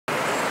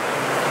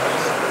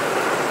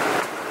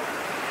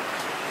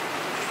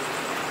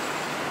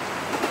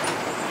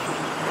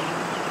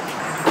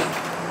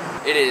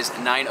is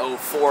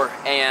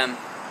 9:04 a.m.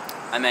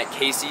 I'm at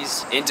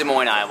Casey's in Des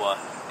Moines, Iowa,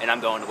 and I'm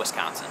going to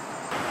Wisconsin.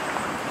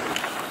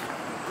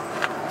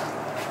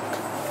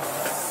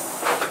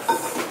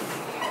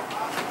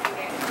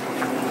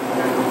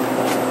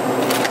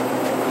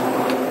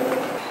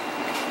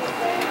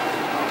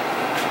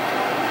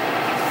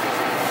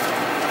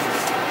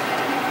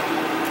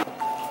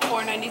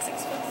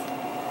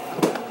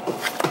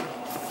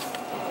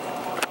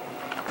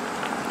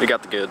 We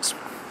got the goods.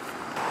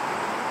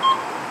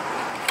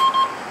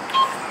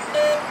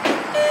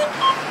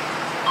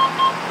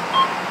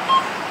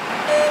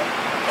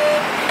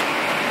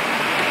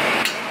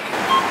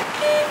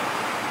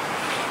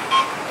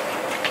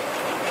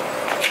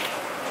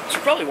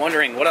 You're probably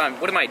wondering what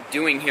am I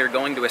doing here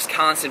going to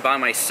Wisconsin by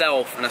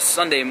myself on a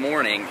Sunday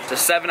morning. It's a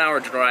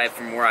 7-hour drive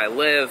from where I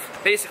live.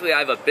 Basically, I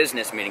have a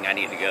business meeting I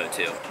need to go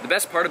to. The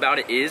best part about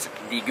it is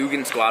the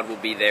Guggen squad will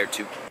be there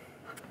too.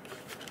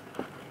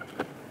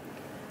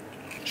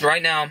 So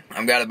right now,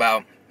 I've got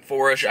about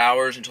 4-ish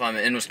hours until I'm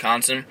in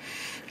Wisconsin.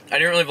 I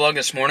didn't really vlog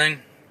this morning.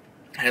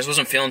 I just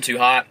wasn't feeling too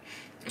hot.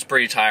 I was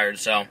pretty tired,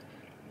 so I'm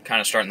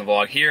kind of starting the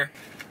vlog here.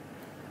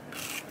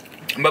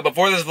 But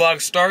before this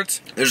vlog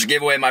starts, there's a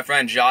giveaway my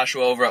friend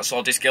Joshua over at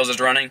Salty Scales is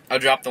running. I'll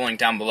drop the link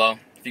down below.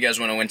 If you guys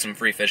want to win some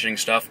free fishing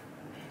stuff,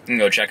 you can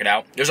go check it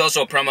out. There's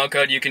also a promo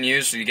code you can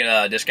use so you get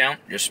a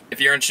discount.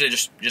 If you're interested,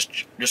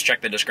 just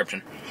check the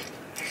description.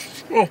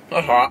 Oh,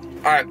 that's hot.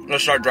 All right,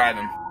 let's start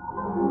driving.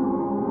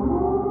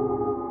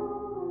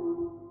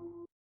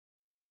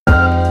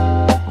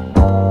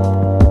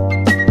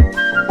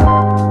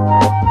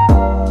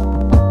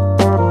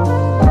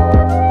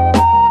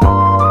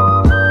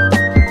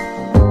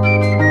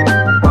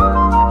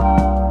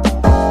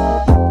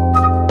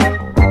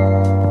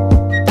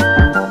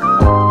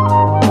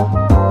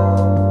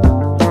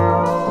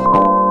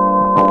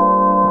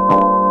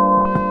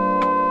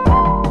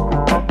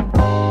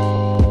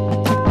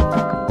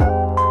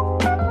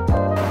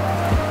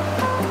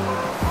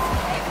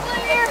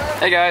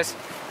 Hey guys.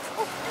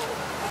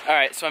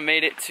 Alright, so I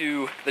made it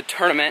to the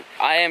tournament.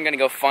 I am gonna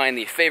go find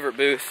the favorite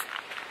booth.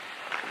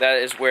 That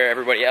is where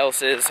everybody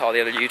else is, all the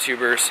other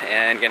YouTubers,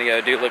 and gonna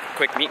go do a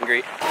quick meet and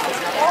greet.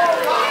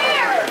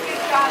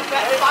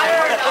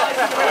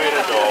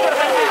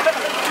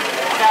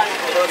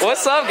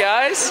 What's up,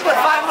 guys? For $500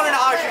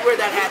 you wear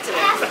that hat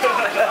today.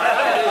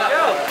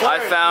 I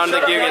found the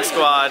Guggen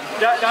squad.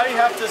 Now you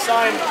have to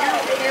sign.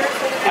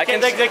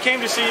 They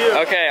came to see you.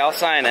 Okay, I'll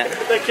sign it.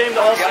 They came to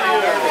all see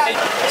you.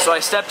 So I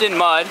stepped in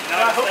mud.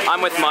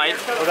 I'm with Mike.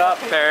 What up?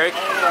 Perik,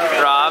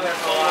 Rob.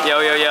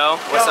 Yo, yo, yo.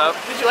 What's up?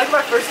 Did you like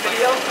my first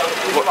video?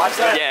 Did you watch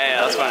that?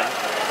 Yeah, that's funny.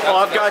 Oh,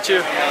 I've got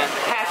you.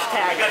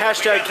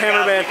 Hashtag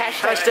cameraman.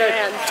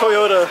 Hashtag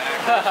Toyota.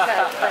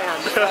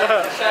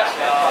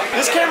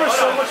 This camera's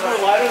so much more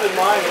lighter than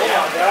mine. Oh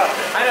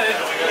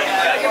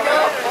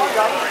my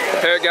god.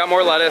 Perik got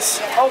more lettuce.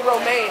 Oh,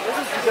 romaine. This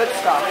is good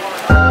stuff.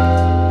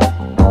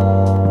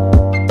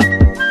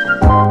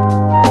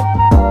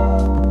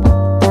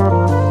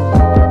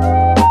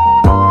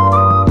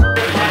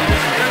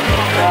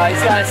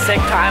 He's got a sick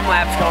time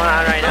lapse going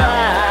on right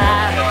now.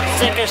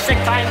 Sick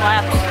time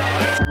lapse.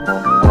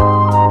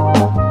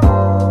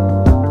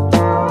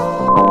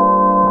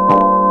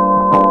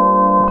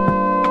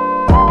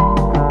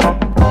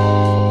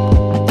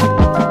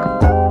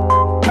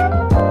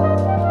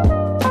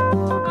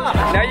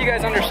 Now you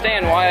guys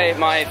understand why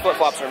my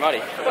flip-flops are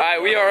muddy.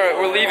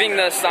 We're leaving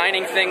the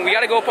signing thing. We got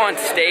to go up on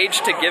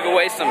stage to give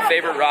away some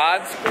favorite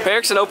rods.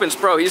 Perik's an Opens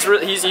Pro. He's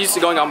used to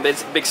going on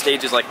big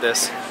stages like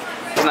this.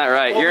 Isn't that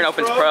right? You're an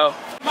Opens Pro.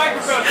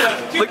 Microphone,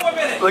 2 more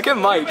minutes. Look at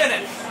Mike. 2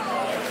 minutes.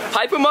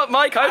 Hype him up,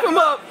 Mike. Hype him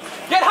up.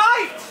 Get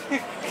hyped.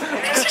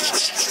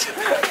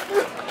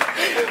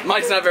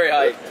 Mike's not very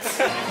hyped.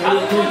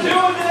 How's everyone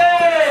doing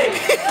today?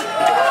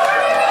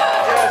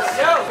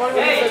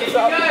 Hey, if you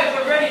guys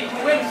are ready to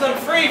win some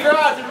free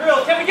rods and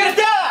reels, can we get a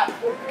dab?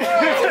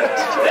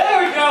 There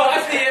we go. I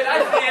see it.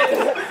 I see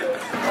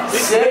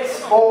it. 6,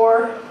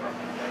 4,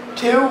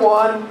 2,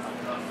 1,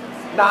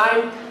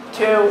 9,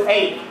 2,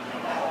 8.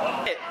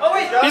 Oh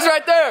wait, He's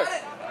right there.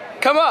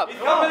 Come up. he's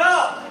coming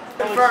up.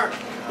 Confirmed.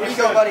 Here you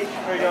go, buddy.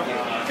 There you go.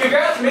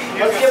 Congrats, me.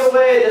 Let's give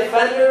away the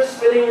Defender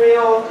spinning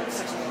reel. We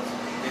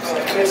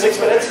have 6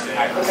 minutes?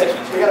 Okay,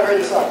 we gotta hurry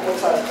this up. What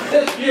size?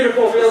 This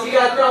beautiful reel, you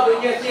guys probably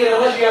can't see it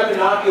unless you have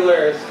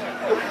binoculars.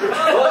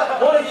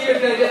 One of you is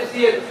going to get to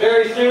see it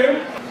very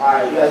soon.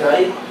 Alright, you guys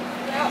ready?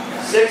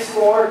 6,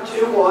 4,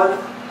 2, 1,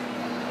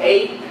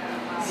 8,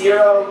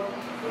 0,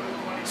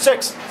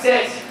 6.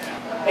 6.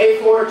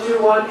 8, 4, 2,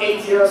 1,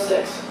 8, 0,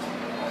 6.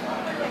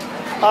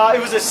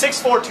 It was a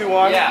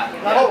 6-4-2-1. Yeah.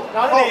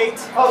 Not an 8.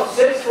 Oh,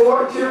 6,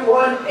 4, 2,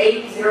 1,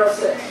 8, 0,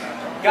 6.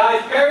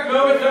 Guys, Perik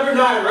moment number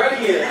 9 right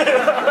here.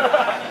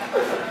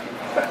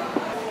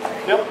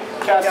 Yep.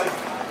 Casting.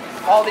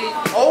 All the...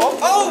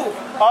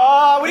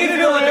 Oh! We need to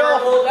do the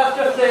reel. That's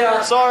just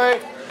a... Sorry.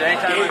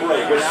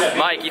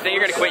 Mike, you think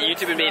you're gonna quit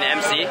YouTube and be an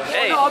MC?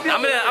 Hey, I'm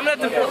gonna have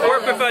to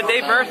work with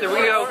Dave Mercer. We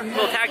can go a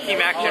little tag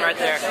team action right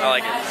there. I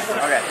like it.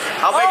 Okay.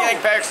 How big do you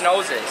think Peric's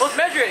nose is? Let's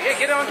measure it. Yeah,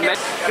 get it on camera.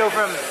 Go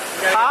from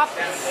top.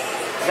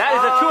 That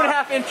is a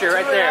 2.5 incher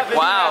right there.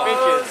 Wow. 2.5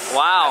 inches.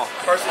 Wow.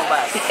 Personal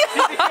best.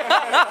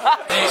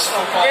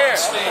 Here.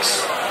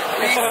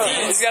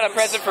 He's got a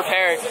present for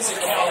Peric.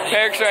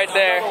 Peric's right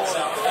there.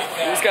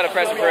 He's got a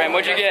present for him.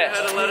 What'd you get?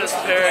 Head of lettuce,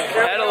 Peric.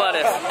 Head of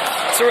lettuce.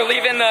 So we're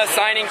leaving the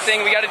signing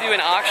thing. We got to do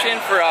an auction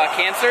for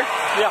cancer.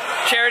 Yeah.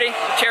 Charity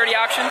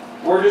auction.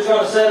 We're just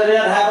going to set it in,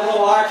 have a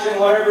little auction,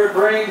 whatever it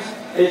brings,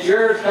 it's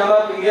yours, come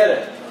up and get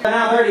it.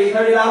 Now $30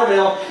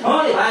 bill,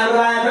 only $5,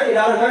 $30,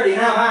 $30,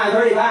 now $5,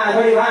 $35,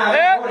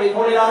 $35, $40,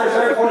 $40,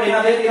 sir, $40,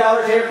 now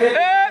 $50 here, $50.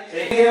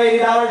 Give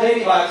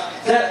 $80,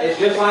 $80. Set, it's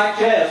just like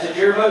chess, it's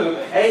your move.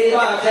 $80,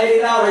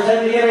 $80,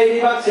 let me give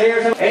 $80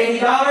 here, so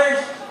 $80.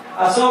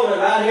 I sold it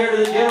right here to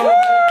the gentleman.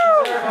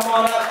 Sir, come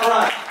on up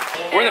front.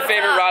 We're in the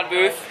favorite rod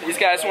booth. These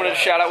guys wanted to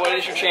shout out. What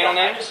is your channel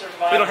name?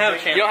 We don't have a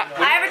channel.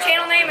 I have a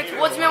channel name. It's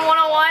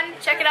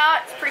Woodsman101. Check it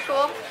out. It's pretty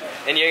cool.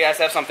 And you guys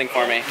have something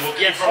for me.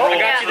 Yes. I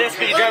got you this.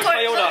 You drive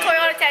Toyota. Little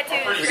Toyota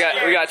tattoos. We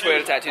got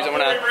Toyota tattoos. I'm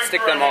gonna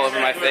stick them all over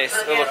my face.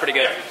 They look pretty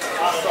good.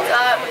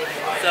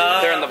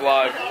 They're in the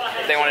vlog.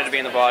 They wanted to be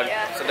in the vlog,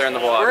 so they're in the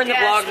vlog. We're in the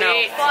vlog now.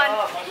 Fun.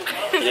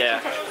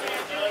 Yeah.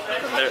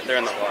 They're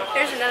in the vlog.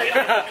 There's another.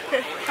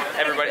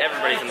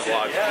 Everybody's in the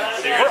vlog.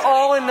 We're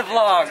all in the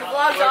vlog. The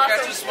vlog's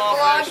awesome. The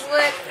vlog's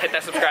lit. Hit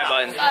that subscribe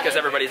button because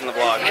everybody's in the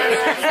vlog.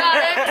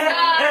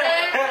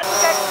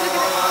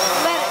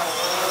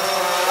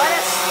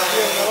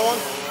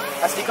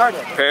 SD card.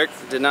 Peric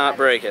did not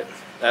break it.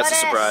 That's a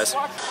surprise.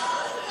 12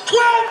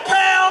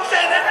 pounds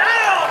and an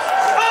ounce!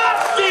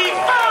 Steve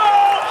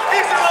Ball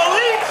is an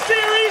Elite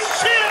Series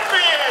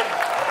champion!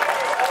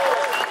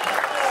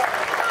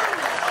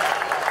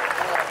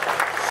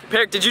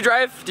 Peric, did you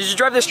drive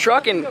this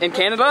truck in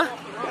Canada?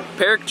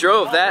 Peric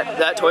drove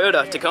that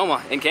Toyota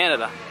Tacoma in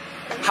Canada.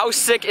 How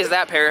sick is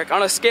that, Peric?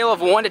 On a scale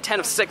of 1 to 10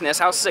 of sickness,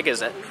 how sick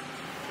is it?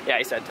 Yeah,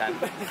 he said 10.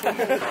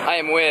 I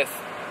am with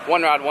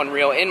One Rod, One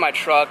Reel in my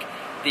truck.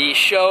 The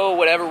show,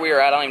 whatever we were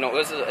at, I don't even know.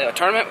 Was it a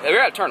tournament? We were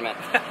at a tournament.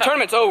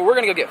 Tournament's over. We're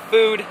gonna go get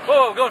food.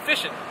 Whoa, we're going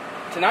fishing.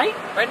 Tonight?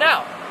 Right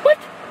now. What?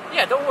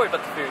 Yeah, don't worry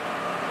about the food.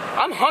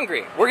 I'm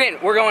hungry. We're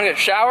going to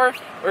shower.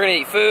 We're gonna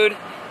eat food,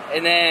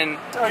 and then.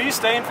 Are you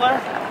staying,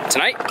 Flair?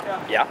 Tonight?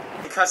 Yeah.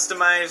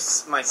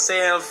 Customize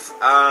myself.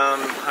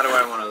 How do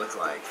I want to look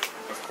like?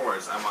 Of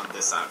course, I want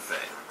this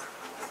outfit.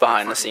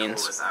 Behind the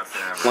scenes.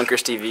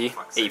 Lunkers TV,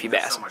 AP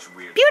Bass.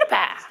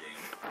 PewDiePie.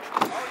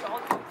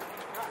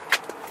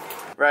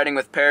 Riding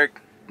with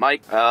Peric,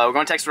 Mike. We're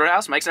going to Texas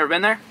Roadhouse. Mike's never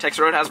been there. Texas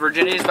Roadhouse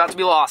virginity is about to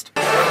be lost.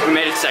 We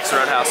made it to Texas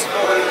Roadhouse.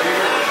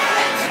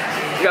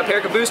 We got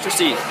Peric a booster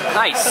seat.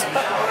 Nice.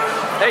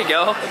 There you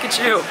go. Look at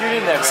you.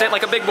 Sit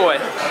like a big boy.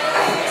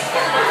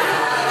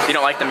 If you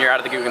don't like them, you're out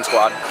of the Guggen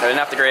squad. They didn't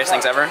have the greatest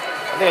things ever. I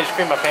think I just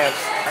creamed my pants.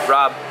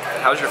 Rob,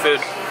 how's your food?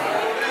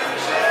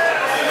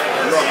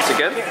 Is it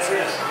good?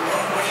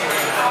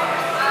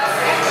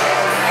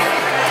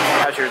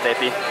 How's yours,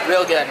 AP?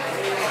 Real good.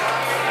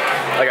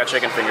 I got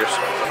chicken fingers.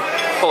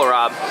 Full of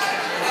Rob.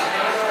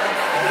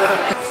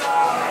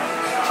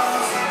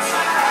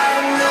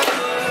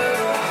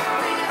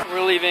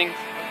 We're leaving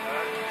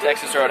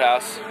Texas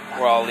Roadhouse.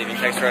 We're all leaving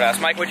Texas Roadhouse.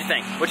 Mike, what'd you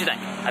think? What'd you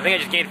think? I think I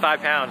just gained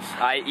 5 pounds.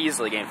 I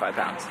easily gained 5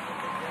 pounds.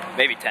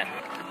 Maybe 10.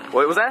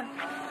 What was that?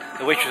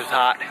 The waitress was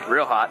hot.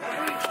 Real hot.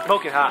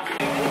 Smoking hot.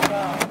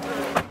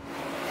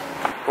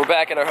 We're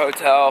back at our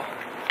hotel.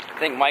 I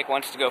think Mike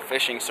wants to go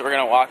fishing, so we're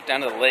gonna walk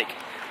down to the lake,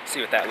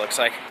 see what that looks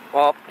like.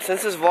 Well,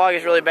 since this vlog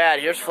is really bad,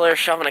 here's Flair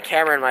shoving a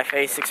camera in my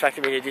face,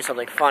 expecting me to do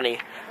something funny.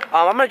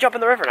 I'm gonna jump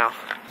in the river now.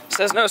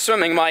 Says no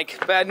swimming, Mike.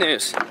 Bad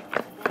news.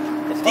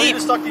 It's deep. You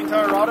just stuck the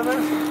entire rod in there?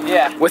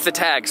 Yeah. With the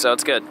tag, so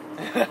it's good.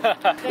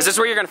 Is this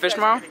where you're gonna fish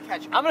tomorrow?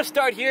 I'm gonna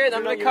start here, and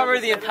I'm gonna cover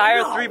the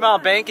entire 3-mile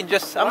bank, and I'm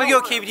gonna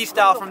go KVD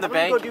style from the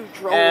bank,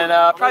 and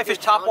probably fish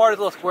top water,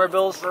 little square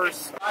bills.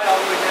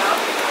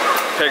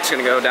 Peric's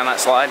gonna go down that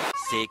slide.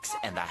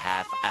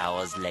 6.5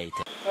 hours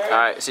later.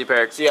 Alright, see you,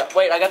 Peric. See ya.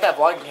 Wait, I got that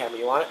vlogging camera.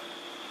 You want it?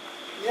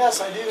 Yes,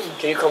 I do.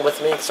 Can you come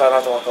with me so I don't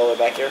have to walk all the way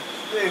back here?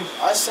 Dude,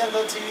 I sent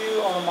that to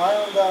you on my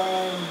own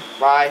dime.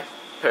 Bye.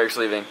 Peric's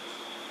leaving.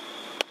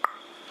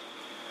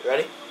 You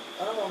ready?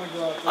 I don't want to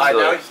go out there. Alright,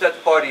 now we just at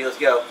the party. Let's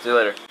go. See you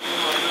later.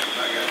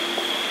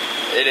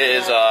 It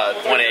is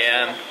 1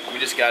 a.m. We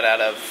just got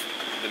out of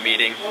the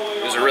meeting.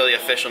 It was a really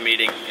official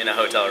meeting in a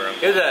hotel room.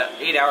 It was an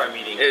 8-hour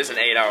meeting. It was an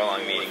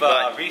 8-hour-long meeting.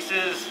 With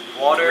Reese's,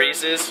 water.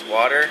 Reese's,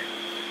 water.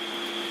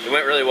 It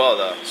went really well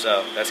though,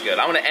 so that's good.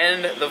 I'm gonna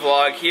end the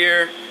vlog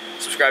here.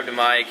 Subscribe to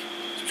Mike.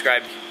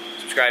 Subscribe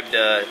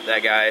to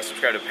that guy.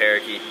 Subscribe to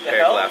Peric.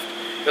 Peric left.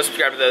 Go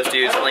subscribe to those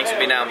dudes. The links will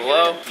be down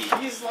below.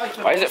 He's like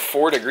Why is it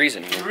 4 degrees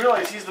in here? You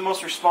realize he's the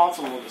most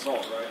responsible of us all,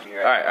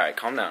 right? Alright,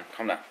 calm down,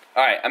 calm down.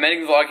 Alright, I'm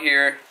ending the vlog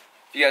here.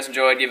 If you guys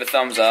enjoyed, give a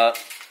thumbs up.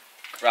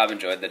 Rob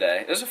enjoyed the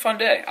day. It was a fun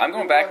day. I'm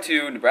going back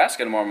to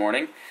Nebraska tomorrow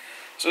morning.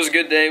 So it was a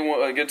good day,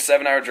 a good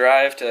 7-hour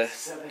drive to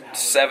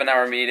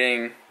 7-hour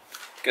meeting.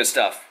 Good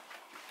stuff.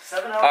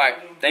 Alright,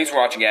 thanks for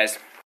watching, guys.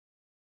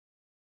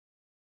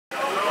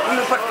 I'm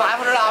gonna put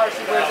 $500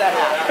 he wears that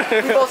hat.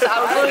 I was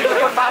literally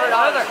gonna put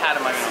 $500 hat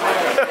in my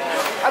mouth.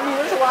 I mean,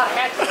 there's a lot of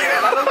hats in there.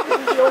 I don't think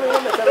he's the only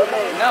one that's ever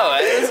made. No,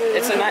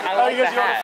 it's a nice. I like the hat.